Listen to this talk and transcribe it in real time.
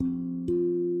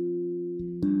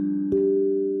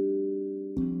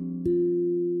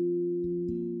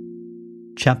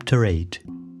Chapter 8: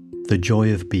 The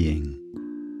Joy of Being.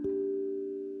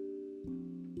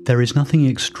 There is nothing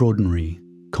extraordinary,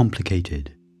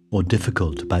 complicated, or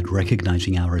difficult about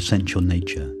recognizing our essential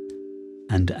nature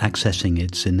and accessing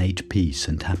its innate peace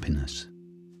and happiness.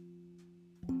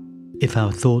 If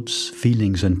our thoughts,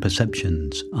 feelings, and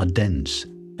perceptions are dense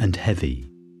and heavy,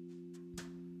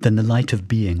 then the light of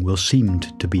being will seem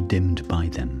to be dimmed by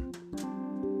them.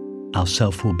 Our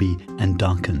self will be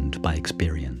endarkened by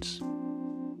experience.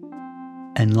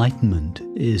 Enlightenment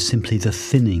is simply the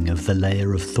thinning of the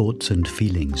layer of thoughts and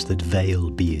feelings that veil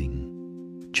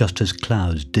being, just as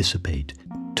clouds dissipate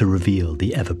to reveal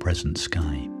the ever-present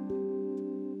sky.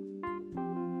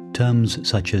 Terms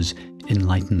such as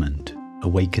enlightenment,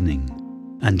 awakening,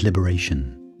 and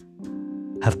liberation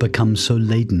have become so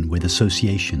laden with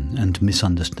association and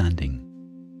misunderstanding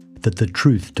that the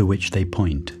truth to which they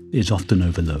point is often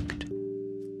overlooked.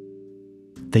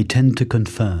 They tend to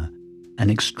confer an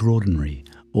extraordinary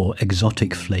or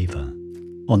exotic flavor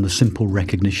on the simple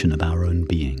recognition of our own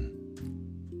being,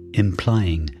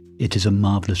 implying it is a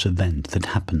marvelous event that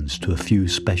happens to a few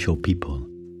special people,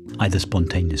 either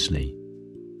spontaneously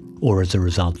or as a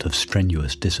result of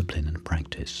strenuous discipline and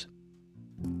practice.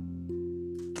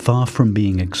 Far from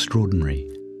being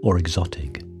extraordinary or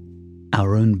exotic,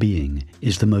 our own being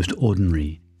is the most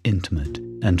ordinary, intimate,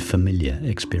 and familiar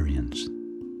experience.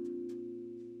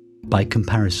 By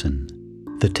comparison,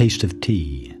 the taste of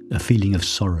tea, a feeling of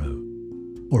sorrow,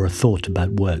 or a thought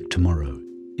about work tomorrow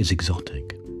is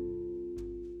exotic.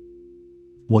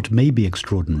 What may be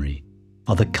extraordinary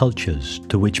are the cultures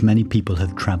to which many people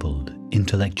have traveled,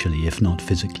 intellectually if not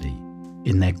physically,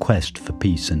 in their quest for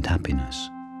peace and happiness.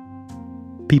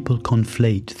 People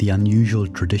conflate the unusual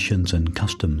traditions and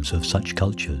customs of such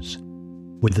cultures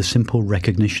with the simple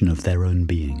recognition of their own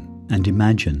being and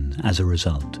imagine, as a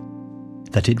result,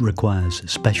 that it requires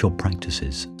special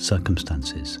practices,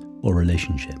 circumstances, or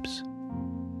relationships.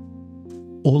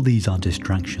 All these are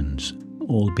distractions,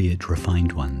 albeit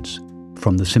refined ones,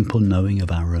 from the simple knowing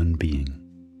of our own being,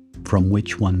 from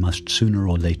which one must sooner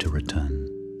or later return.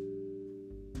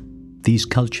 These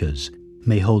cultures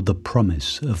may hold the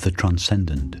promise of the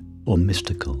transcendent or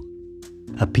mystical,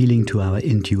 appealing to our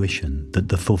intuition that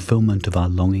the fulfillment of our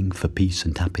longing for peace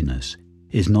and happiness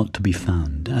is not to be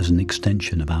found as an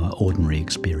extension of our ordinary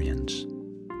experience.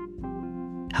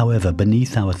 However,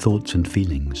 beneath our thoughts and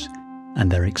feelings,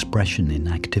 and their expression in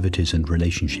activities and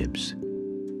relationships,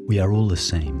 we are all the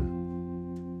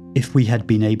same. If we had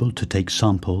been able to take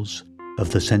samples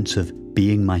of the sense of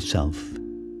being myself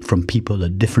from people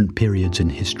at different periods in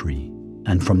history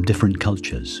and from different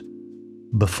cultures,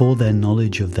 before their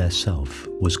knowledge of their self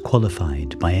was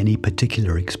qualified by any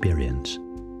particular experience,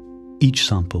 each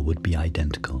sample would be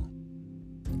identical.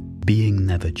 Being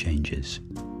never changes.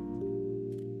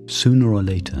 Sooner or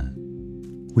later,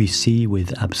 we see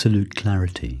with absolute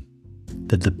clarity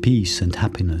that the peace and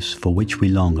happiness for which we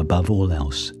long above all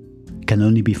else can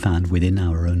only be found within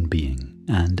our own being,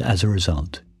 and as a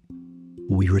result,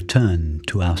 we return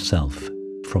to ourself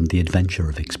from the adventure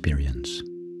of experience.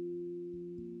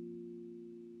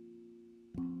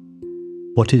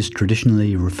 What is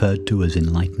traditionally referred to as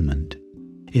enlightenment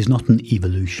is not an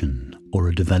evolution or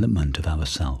a development of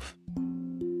ourself.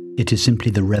 It is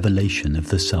simply the revelation of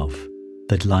the self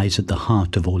that lies at the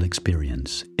heart of all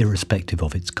experience, irrespective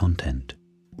of its content.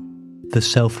 The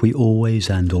self we always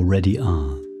and already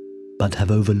are, but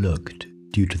have overlooked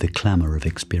due to the clamor of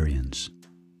experience.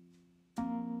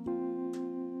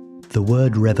 The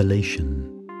word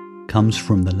revelation comes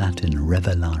from the Latin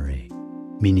revelare,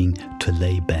 meaning to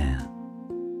lay bare.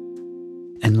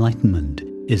 Enlightenment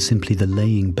is simply the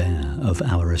laying bare of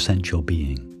our essential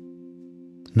being,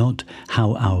 not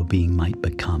how our being might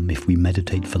become if we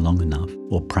meditate for long enough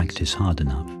or practice hard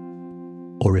enough,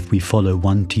 or if we follow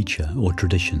one teacher or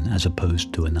tradition as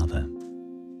opposed to another.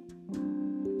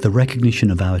 The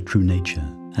recognition of our true nature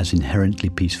as inherently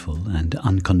peaceful and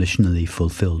unconditionally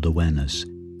fulfilled awareness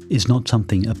is not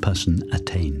something a person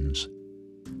attains.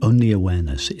 Only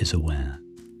awareness is aware.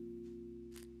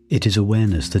 It is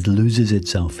awareness that loses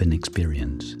itself in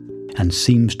experience and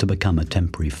seems to become a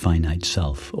temporary finite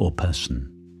self or person,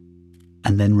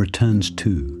 and then returns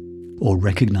to or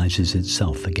recognizes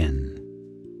itself again,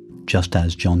 just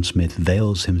as John Smith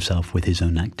veils himself with his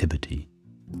own activity,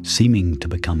 seeming to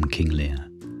become King Lear,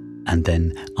 and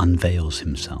then unveils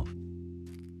himself.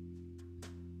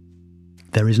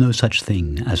 There is no such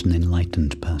thing as an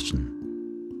enlightened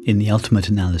person. In the ultimate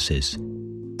analysis,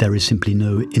 there is simply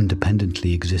no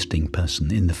independently existing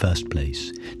person in the first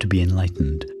place to be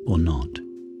enlightened or not.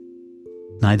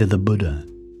 Neither the Buddha,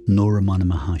 nor Ramana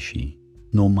Maharshi,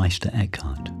 nor Meister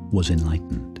Eckhart was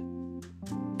enlightened.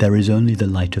 there is only the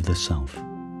light of the self,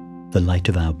 the light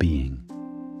of our being,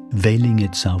 veiling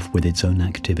itself with its own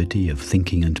activity of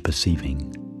thinking and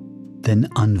perceiving, then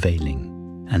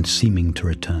unveiling and seeming to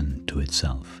return to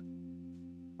itself.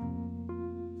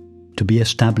 To be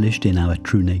established in our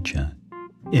true nature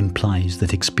implies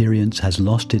that experience has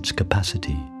lost its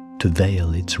capacity to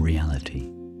veil its reality.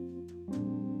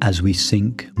 As we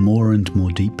sink more and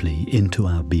more deeply into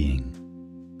our being,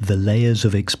 the layers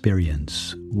of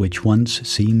experience which once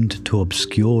seemed to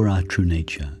obscure our true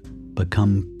nature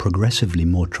become progressively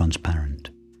more transparent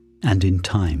and in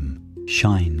time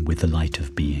shine with the light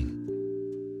of being.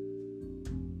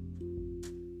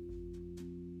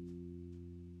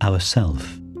 Our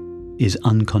self is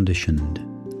unconditioned,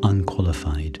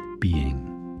 unqualified being.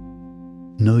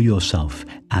 Know yourself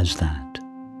as that.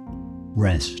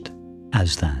 Rest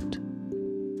as that.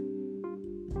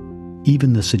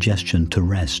 Even the suggestion to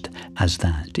rest as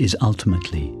that is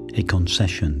ultimately a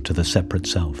concession to the separate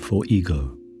self or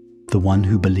ego, the one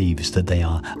who believes that they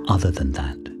are other than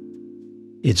that.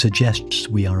 It suggests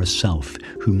we are a self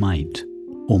who might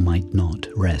or might not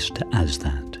rest as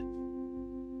that.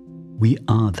 We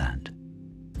are that,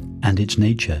 and its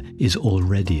nature is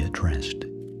already at rest.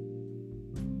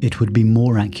 It would be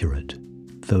more accurate,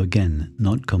 though again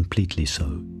not completely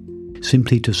so,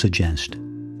 simply to suggest,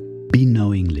 be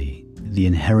knowingly the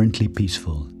inherently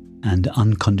peaceful and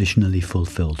unconditionally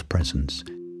fulfilled presence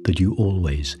that you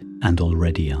always and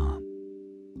already are.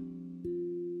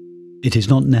 It is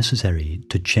not necessary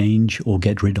to change or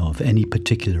get rid of any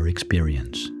particular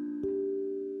experience.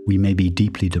 We may be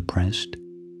deeply depressed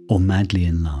or madly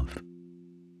in love.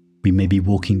 We may be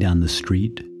walking down the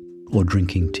street or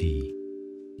drinking tea.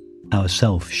 Our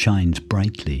self shines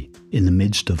brightly in the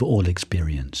midst of all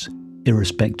experience,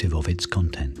 irrespective of its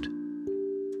content.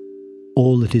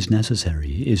 All that is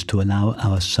necessary is to allow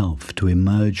our self to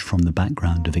emerge from the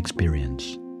background of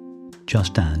experience,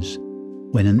 just as,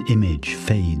 when an image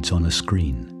fades on a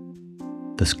screen,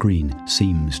 the screen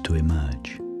seems to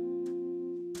emerge.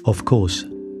 Of course,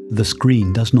 the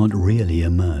screen does not really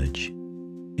emerge.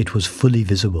 It was fully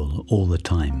visible all the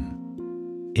time.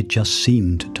 It just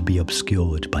seemed to be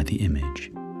obscured by the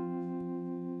image.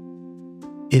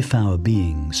 If our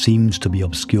being seems to be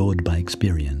obscured by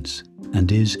experience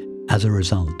and is, as a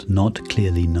result, not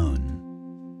clearly known,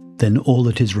 then all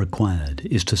that is required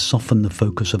is to soften the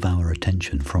focus of our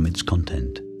attention from its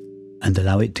content and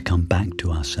allow it to come back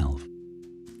to ourself.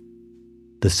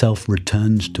 The self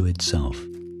returns to itself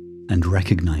and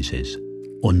recognizes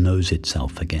or knows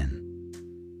itself again.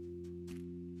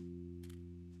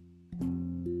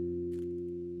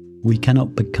 We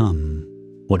cannot become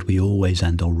what we always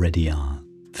and already are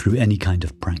through any kind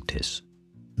of practice,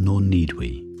 nor need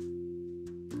we.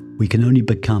 We can only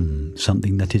become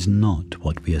something that is not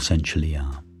what we essentially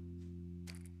are.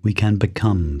 We can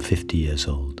become 50 years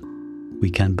old.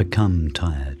 We can become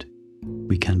tired.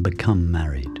 We can become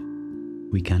married.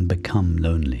 We can become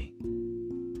lonely.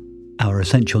 Our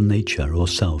essential nature or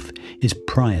self is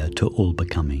prior to all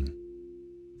becoming.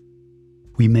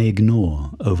 We may ignore,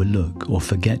 overlook, or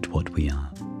forget what we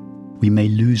are. We may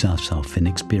lose ourselves in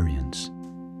experience.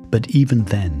 But even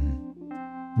then,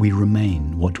 we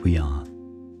remain what we are,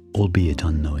 albeit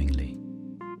unknowingly.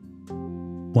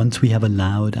 Once we have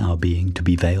allowed our being to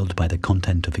be veiled by the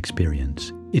content of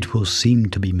experience, it will seem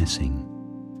to be missing,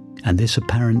 and this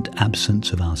apparent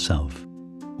absence of ourself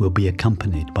will be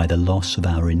accompanied by the loss of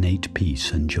our innate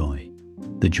peace and joy,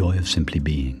 the joy of simply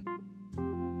being.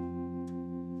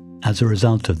 As a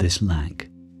result of this lack,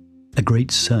 a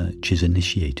great search is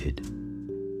initiated,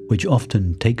 which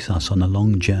often takes us on a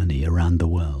long journey around the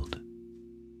world.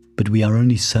 But we are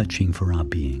only searching for our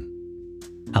being.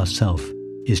 Our self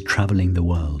is traveling the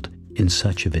world in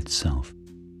search of itself.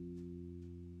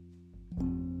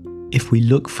 If we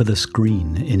look for the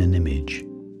screen in an image,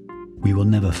 we will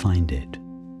never find it,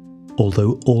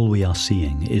 although all we are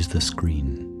seeing is the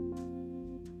screen.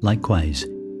 Likewise,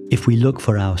 if we look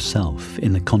for ourself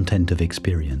in the content of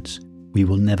experience, we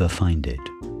will never find it,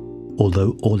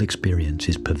 although all experience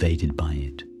is pervaded by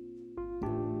it.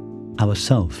 Our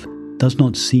self does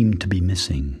not seem to be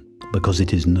missing because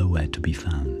it is nowhere to be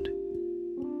found.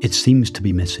 It seems to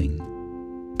be missing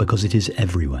because it is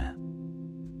everywhere.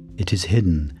 It is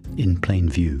hidden in plain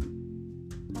view.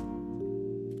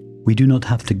 We do not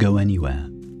have to go anywhere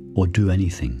or do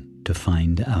anything to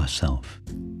find ourself.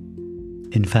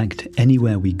 In fact,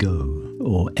 anywhere we go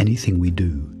or anything we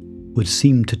do would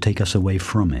seem to take us away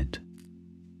from it,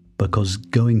 because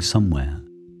going somewhere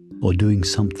or doing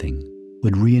something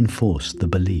would reinforce the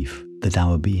belief that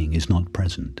our being is not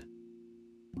present.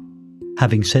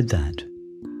 Having said that,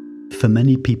 for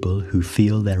many people who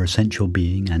feel their essential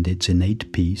being and its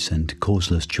innate peace and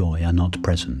causeless joy are not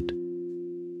present,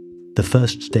 the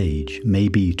first stage may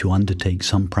be to undertake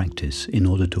some practice in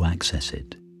order to access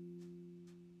it.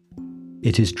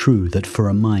 It is true that for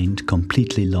a mind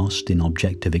completely lost in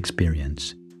objective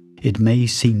experience, it may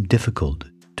seem difficult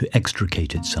to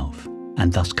extricate itself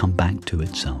and thus come back to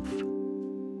itself.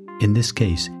 In this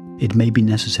case, it may be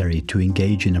necessary to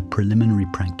engage in a preliminary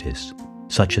practice,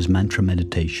 such as mantra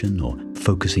meditation or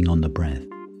focusing on the breath,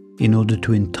 in order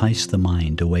to entice the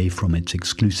mind away from its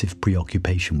exclusive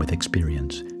preoccupation with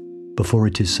experience, before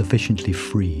it is sufficiently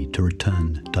free to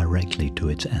return directly to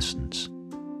its essence.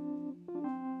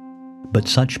 But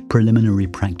such preliminary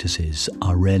practices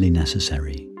are rarely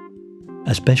necessary,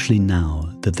 especially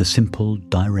now that the simple,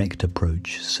 direct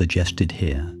approach suggested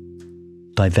here,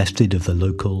 divested of the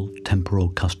local, temporal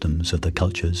customs of the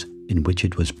cultures in which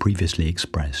it was previously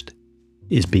expressed,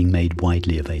 is being made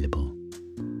widely available.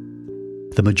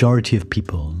 The majority of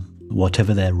people,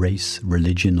 whatever their race,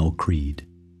 religion, or creed,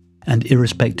 and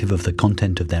irrespective of the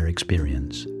content of their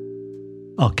experience,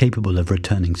 are capable of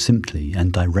returning simply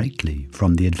and directly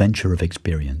from the adventure of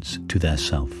experience to their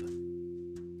self.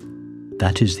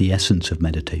 That is the essence of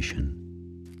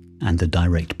meditation and the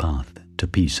direct path to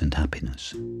peace and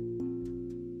happiness.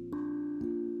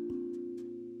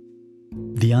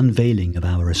 The unveiling of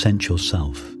our essential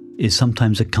self is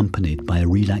sometimes accompanied by a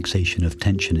relaxation of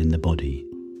tension in the body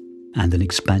and an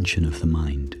expansion of the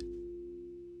mind.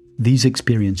 These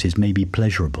experiences may be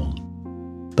pleasurable,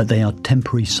 but they are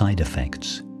temporary side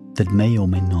effects that may or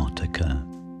may not occur.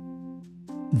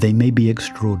 They may be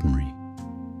extraordinary,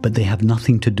 but they have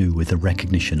nothing to do with the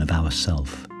recognition of our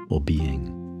self or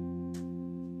being.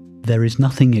 There is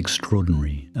nothing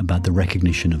extraordinary about the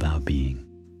recognition of our being,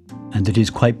 and it is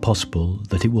quite possible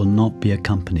that it will not be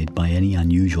accompanied by any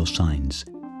unusual signs,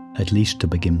 at least to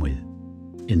begin with,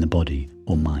 in the body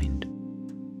or mind.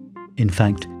 In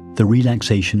fact, the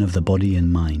relaxation of the body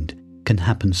and mind can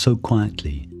happen so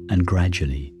quietly and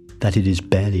gradually that it is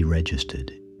barely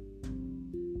registered.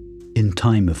 In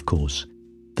time, of course,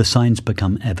 the signs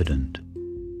become evident,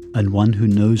 and one who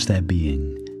knows their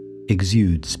being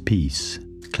exudes peace,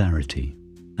 clarity,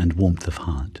 and warmth of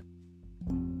heart.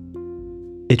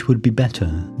 It would be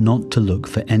better not to look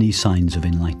for any signs of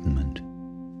enlightenment,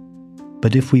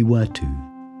 but if we were to,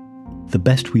 the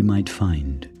best we might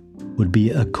find would be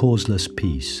a causeless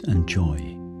peace and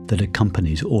joy that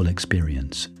accompanies all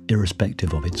experience,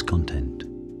 irrespective of its content.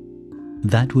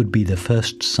 That would be the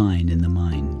first sign in the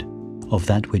mind of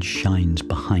that which shines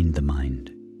behind the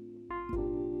mind.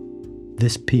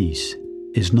 This peace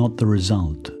is not the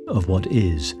result of what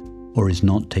is or is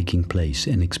not taking place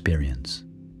in experience.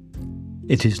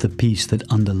 It is the peace that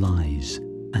underlies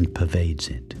and pervades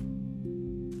it.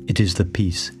 It is the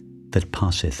peace that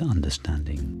passeth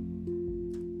understanding.